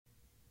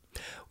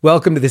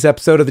Welcome to this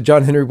episode of the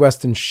John Henry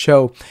Weston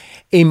Show.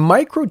 A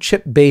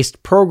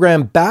microchip-based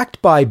program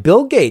backed by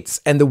Bill Gates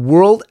and the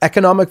World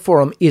Economic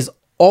Forum is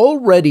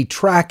already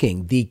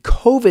tracking the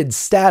COVID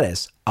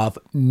status of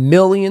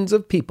millions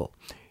of people.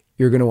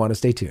 You're going to want to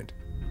stay tuned.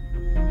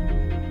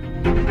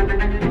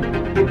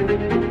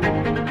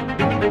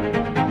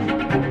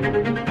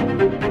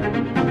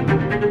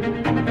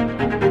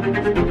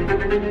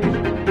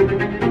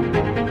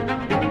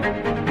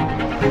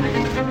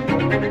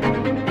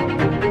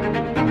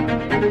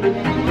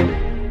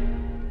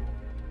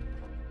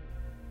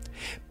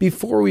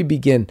 Before we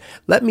begin,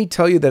 let me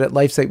tell you that at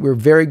LifeSite, we're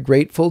very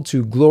grateful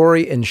to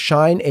Glory and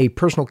Shine, a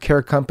personal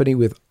care company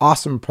with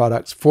awesome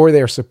products, for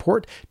their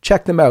support.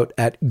 Check them out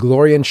at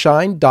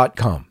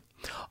gloryandshine.com.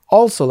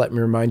 Also, let me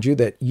remind you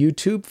that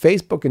YouTube,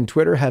 Facebook, and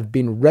Twitter have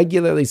been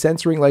regularly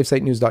censoring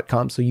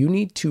LifeSiteNews.com, so you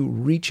need to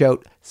reach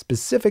out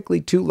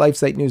specifically to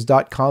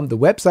LifeSiteNews.com, the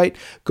website.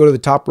 Go to the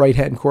top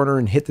right-hand corner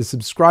and hit the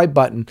subscribe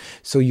button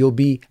so you'll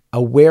be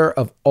aware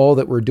of all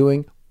that we're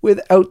doing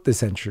without the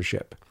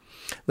censorship.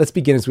 Let's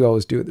begin as we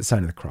always do at the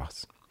sign of the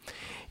cross.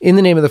 In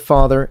the name of the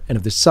Father, and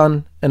of the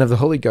Son, and of the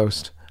Holy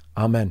Ghost.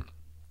 Amen.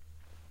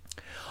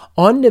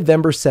 On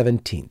November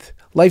 17th,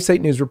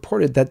 LifeSite News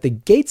reported that the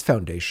Gates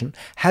Foundation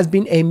has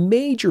been a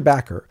major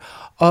backer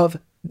of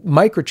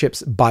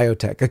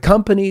microchip-based, a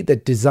company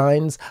that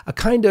designs a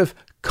kind of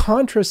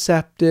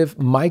contraceptive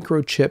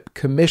microchip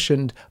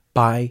commissioned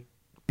by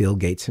Bill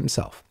Gates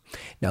himself.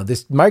 Now,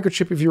 this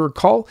microchip, if you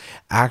recall,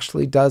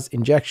 actually does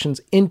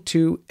injections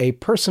into a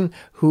person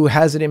who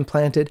has it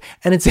implanted,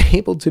 and it's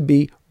able to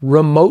be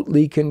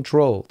remotely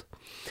controlled.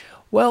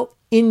 Well,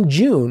 in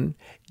June,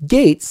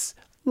 Gates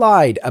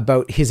lied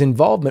about his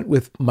involvement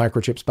with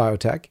Microchips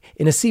Biotech.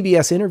 In a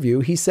CBS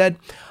interview, he said,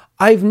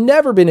 "I've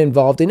never been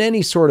involved in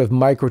any sort of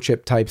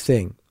microchip type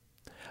thing."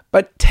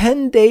 But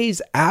 10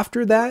 days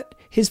after that,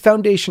 his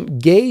foundation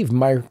gave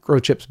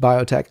Microchips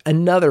Biotech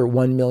another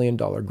 $1 million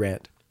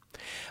grant.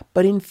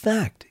 But in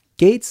fact,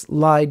 Gates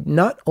lied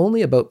not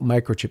only about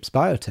Microchips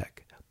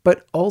Biotech,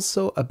 but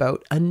also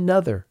about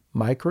another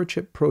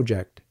microchip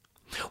project,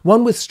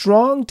 one with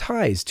strong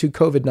ties to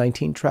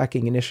COVID-19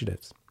 tracking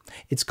initiatives.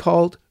 It's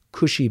called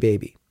Cushy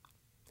Baby.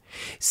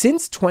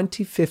 Since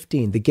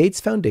 2015, the Gates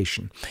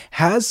Foundation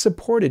has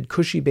supported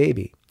Cushy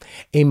Baby,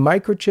 a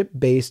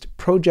microchip-based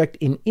project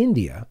in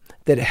India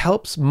that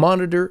helps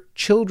monitor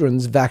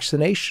children's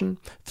vaccination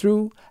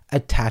through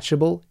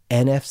attachable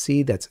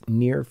NFC, that's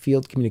near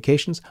field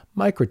communications,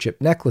 microchip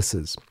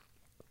necklaces.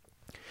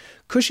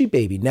 Cushy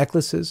Baby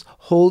necklaces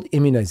hold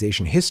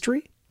immunization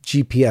history,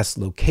 GPS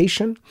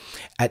location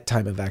at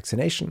time of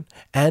vaccination,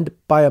 and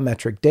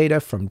biometric data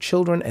from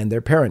children and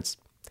their parents.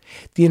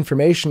 The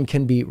information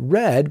can be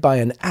read by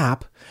an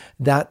app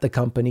that the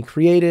company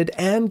created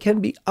and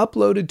can be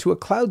uploaded to a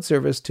cloud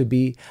service to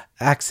be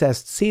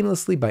accessed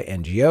seamlessly by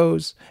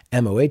NGOs,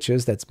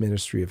 MOHs, that's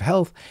Ministry of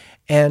Health,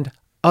 and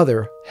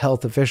other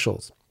health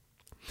officials.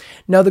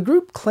 Now, the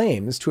group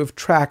claims to have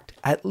tracked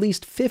at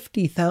least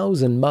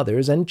 50,000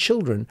 mothers and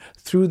children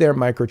through their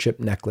microchip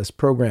necklace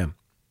program.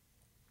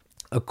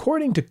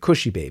 According to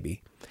Cushy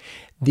Baby,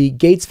 the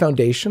Gates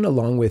Foundation,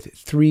 along with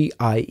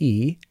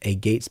 3IE, a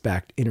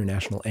Gates-backed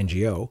international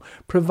NGO,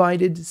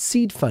 provided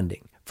seed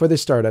funding for the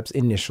startup's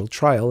initial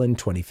trial in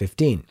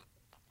 2015.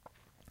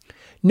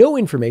 No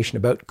information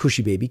about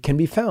Cushy Baby can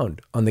be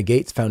found on the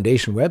Gates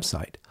Foundation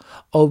website,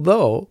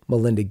 although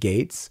Melinda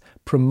Gates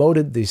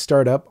promoted the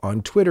startup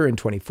on Twitter in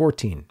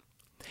 2014.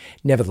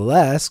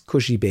 Nevertheless,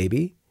 Cushy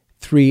Baby,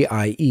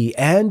 3IE,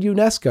 and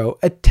UNESCO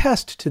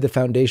attest to the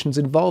foundation's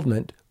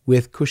involvement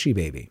with Cushy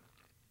Baby.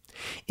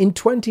 In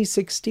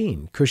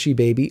 2016, Cushy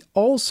Baby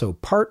also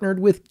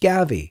partnered with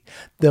Gavi,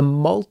 the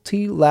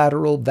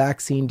multilateral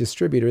vaccine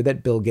distributor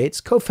that Bill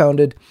Gates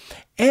co-founded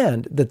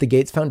and that the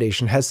Gates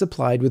Foundation has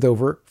supplied with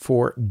over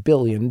 $4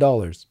 billion.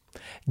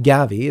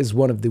 Gavi is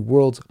one of the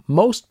world's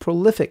most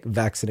prolific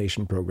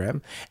vaccination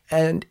program,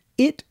 and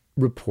it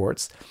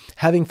reports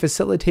having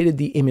facilitated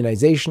the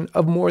immunization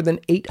of more than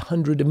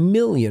 800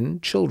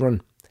 million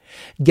children.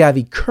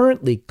 Gavi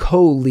currently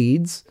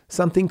co-leads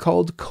something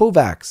called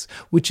COVAX,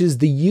 which is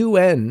the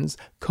UN's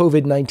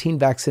COVID-19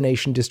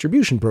 vaccination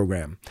distribution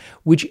program,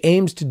 which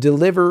aims to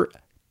deliver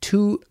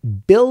 2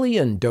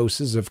 billion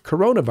doses of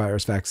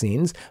coronavirus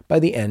vaccines by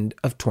the end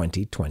of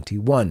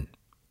 2021.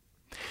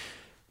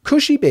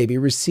 Cushy Baby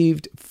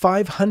received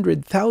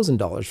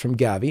 $500,000 from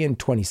Gavi in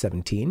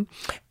 2017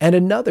 and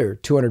another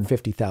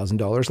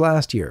 $250,000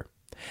 last year.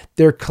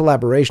 Their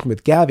collaboration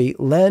with Gavi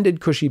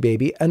landed Cushy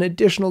Baby an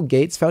additional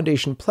Gates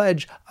Foundation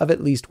pledge of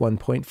at least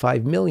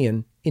 $1.5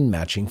 million in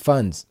matching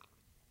funds.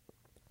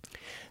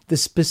 The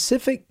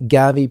specific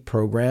Gavi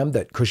program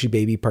that Cushy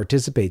Baby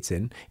participates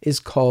in is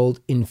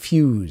called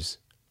Infuse,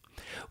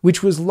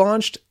 which was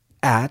launched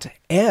at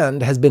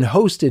and has been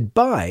hosted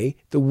by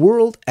the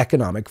World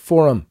Economic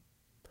Forum,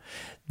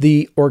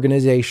 the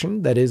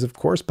organization that is, of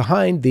course,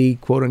 behind the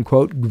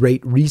quote-unquote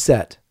Great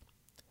Reset.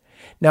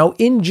 Now,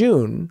 in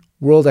June,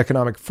 World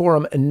Economic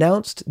Forum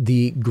announced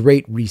the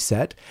Great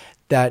Reset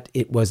that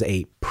it was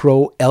a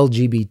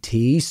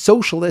pro-LGBT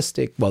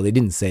socialistic, well, they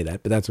didn't say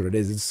that, but that's what it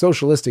is. It's a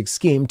socialistic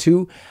scheme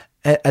to,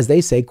 as they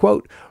say,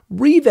 quote,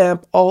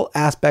 revamp all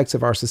aspects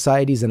of our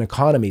societies and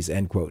economies,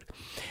 end quote.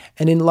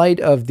 And in light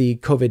of the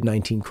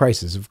COVID-19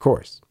 crisis, of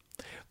course.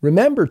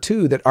 Remember,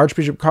 too, that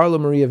Archbishop Carlo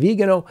Maria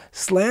Vigano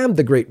slammed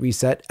the Great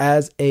Reset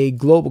as a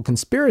global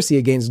conspiracy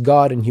against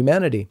God and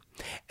humanity.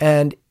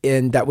 And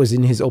that was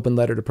in his open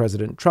letter to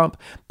President Trump.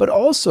 But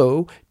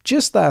also,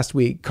 just last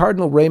week,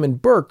 Cardinal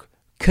Raymond Burke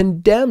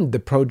condemned the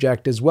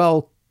project as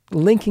well,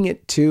 linking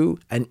it to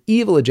an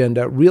evil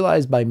agenda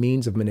realized by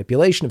means of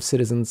manipulation of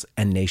citizens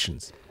and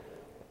nations.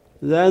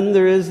 Then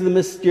there is the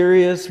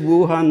mysterious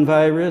Wuhan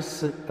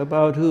virus,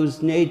 about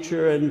whose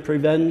nature and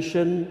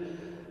prevention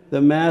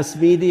the mass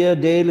media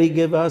daily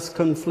give us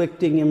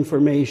conflicting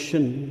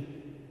information.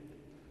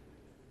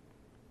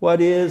 What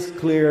is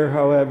clear,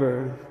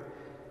 however,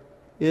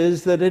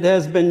 is that it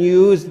has been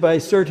used by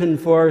certain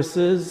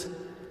forces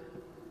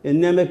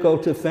inimical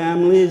to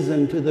families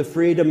and to the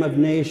freedom of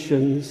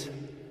nations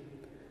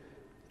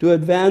to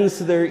advance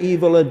their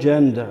evil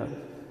agenda.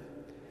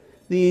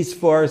 These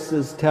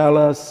forces tell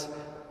us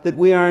that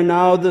we are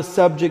now the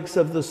subjects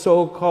of the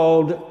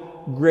so-called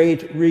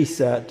Great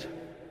Reset,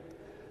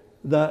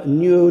 the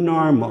new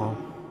normal,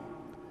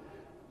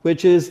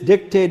 which is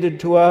dictated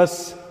to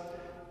us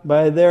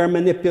by their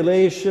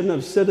manipulation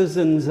of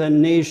citizens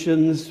and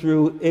nations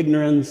through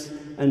ignorance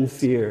and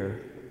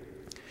fear.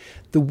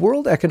 The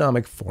World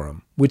Economic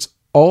Forum, which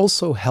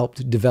also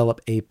helped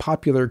develop a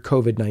popular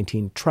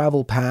COVID-19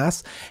 travel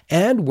pass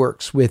and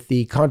works with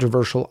the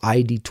controversial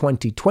ID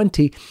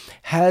 2020,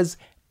 has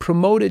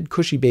promoted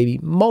Cushy Baby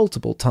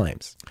multiple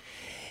times.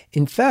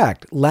 In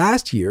fact,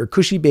 last year,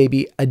 Cushy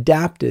Baby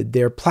adapted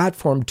their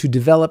platform to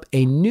develop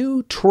a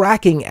new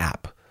tracking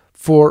app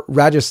for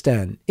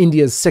Rajasthan,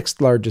 India's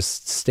sixth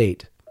largest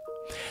state.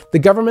 The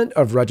government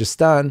of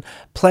Rajasthan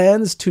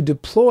plans to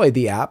deploy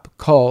the app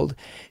called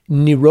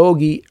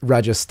Nirogi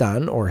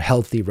Rajasthan, or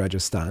Healthy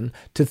Rajasthan,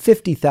 to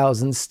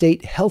 50,000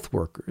 state health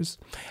workers,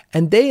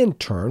 and they in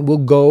turn will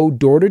go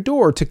door to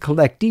door to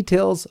collect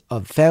details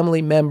of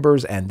family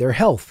members and their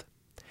health.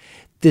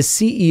 The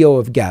CEO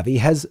of Gavi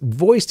has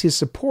voiced his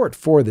support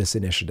for this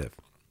initiative.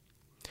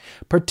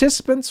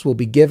 Participants will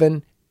be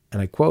given,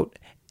 and I quote,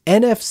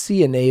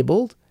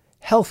 NFC-enabled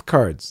health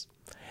cards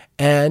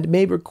and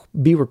may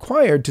be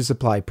required to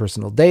supply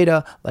personal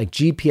data like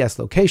GPS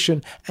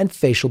location and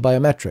facial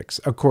biometrics,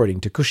 according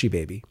to Cushy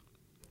Baby.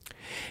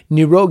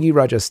 Nirogi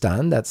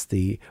Rajasthan, that's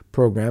the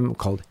program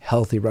called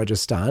Healthy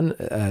Rajasthan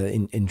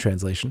in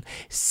translation,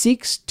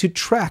 seeks to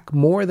track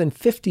more than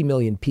 50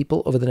 million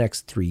people over the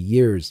next 3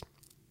 years.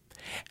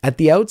 At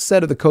the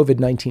outset of the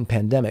COVID-19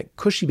 pandemic,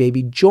 Cushy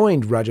Baby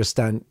joined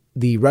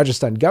the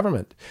Rajasthan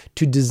government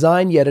to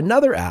design yet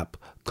another app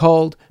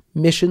called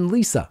Mission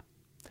Lisa.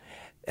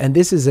 And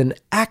this is an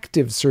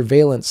active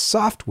surveillance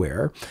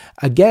software,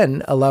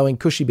 again allowing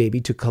Cushy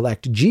Baby to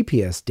collect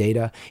GPS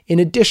data in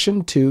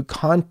addition to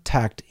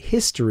contact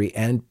history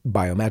and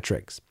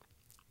biometrics.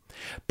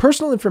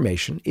 Personal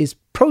information is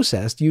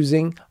processed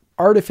using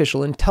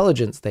artificial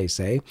intelligence, they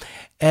say,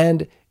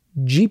 and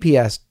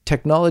GPS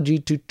technology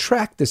to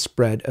track the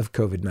spread of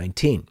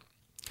COVID-19.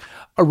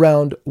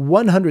 Around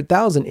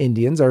 100,000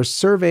 Indians are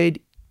surveilled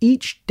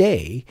each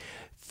day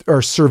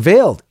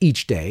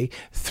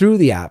through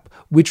the app,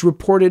 which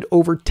reported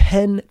over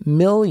 10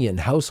 million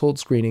household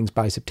screenings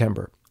by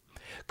September.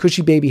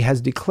 Cushy Baby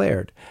has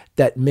declared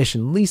that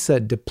Mission Lisa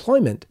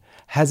deployment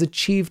has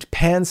achieved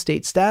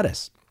pan-state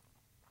status.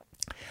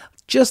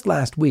 Just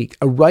last week,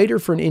 a writer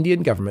for an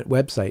Indian government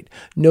website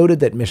noted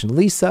that Mission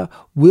Lisa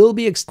will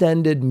be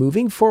extended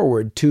moving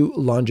forward to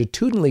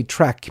longitudinally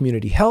track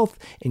community health,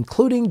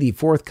 including the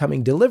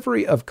forthcoming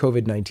delivery of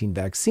COVID-19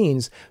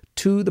 vaccines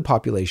to the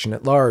population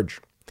at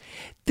large.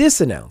 This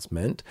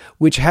announcement,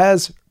 which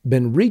has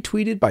been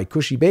retweeted by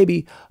Cushy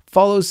Baby,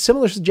 follows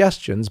similar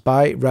suggestions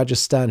by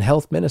Rajasthan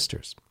health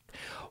ministers.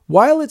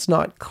 While it's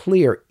not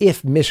clear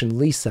if Mission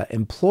Lisa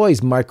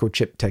employs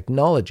microchip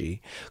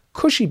technology,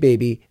 Cushy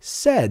Baby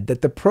said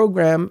that the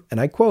program, and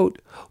I quote,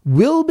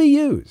 will be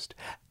used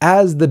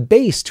as the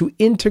base to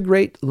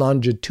integrate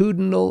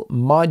longitudinal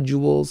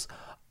modules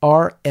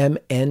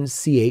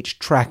RMNCH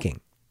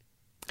tracking.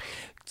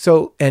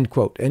 So, end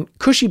quote. And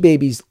Cushy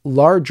Baby's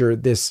larger,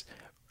 this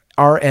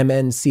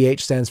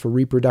RMNCH stands for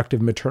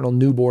Reproductive, Maternal,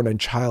 Newborn, and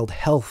Child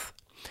Health.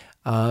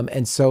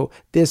 And so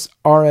this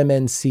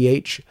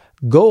RMNCH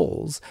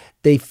goals,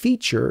 they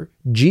feature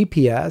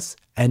GPS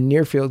and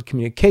near-field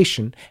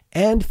communication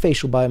and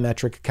facial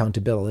biometric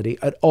accountability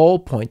at all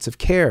points of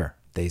care,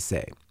 they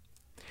say.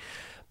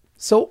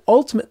 So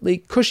ultimately,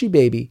 Cushy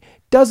Baby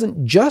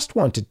doesn't just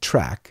want to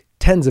track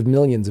tens of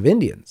millions of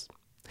Indians.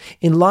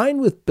 In line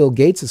with Bill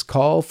Gates'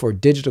 call for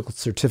digital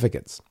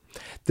certificates,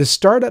 the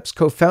startup's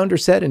co-founder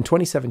said in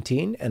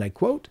 2017, and I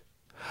quote,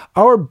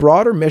 "Our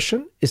broader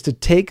mission is to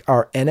take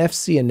our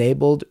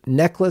NFC-enabled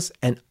necklace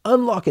and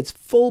unlock its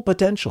full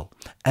potential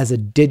as a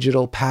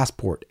digital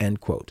passport," end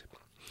quote.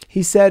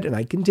 He said, and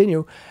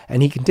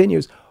he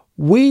continues,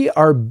 "We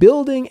are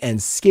building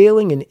and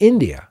scaling in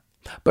India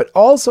but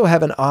also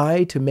have an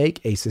eye to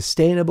make a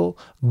sustainable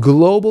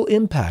global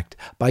impact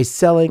by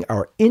selling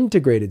our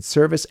integrated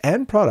service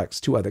and products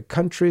to other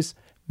countries,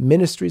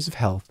 ministries of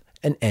health,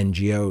 and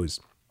NGOs.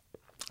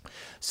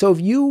 So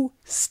if you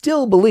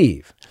still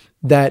believe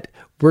that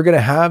we're going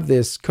to have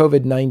this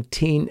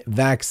COVID-19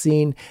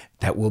 vaccine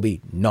that will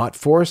be not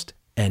forced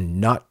and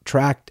not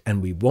tracked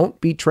and we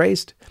won't be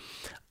traced,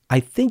 I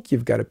think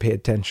you've got to pay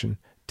attention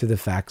to the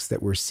facts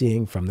that we're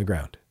seeing from the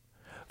ground.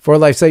 For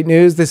LifeSite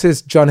News, this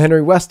is John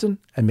Henry Weston,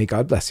 and may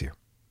God bless you.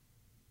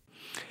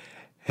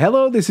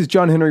 Hello, this is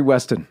John Henry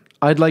Weston.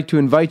 I'd like to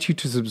invite you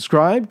to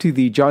subscribe to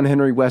the John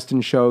Henry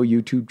Weston Show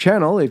YouTube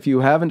channel if you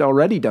haven't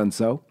already done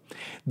so.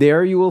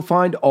 There you will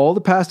find all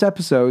the past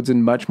episodes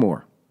and much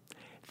more.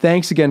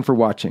 Thanks again for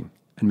watching,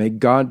 and may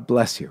God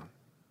bless you.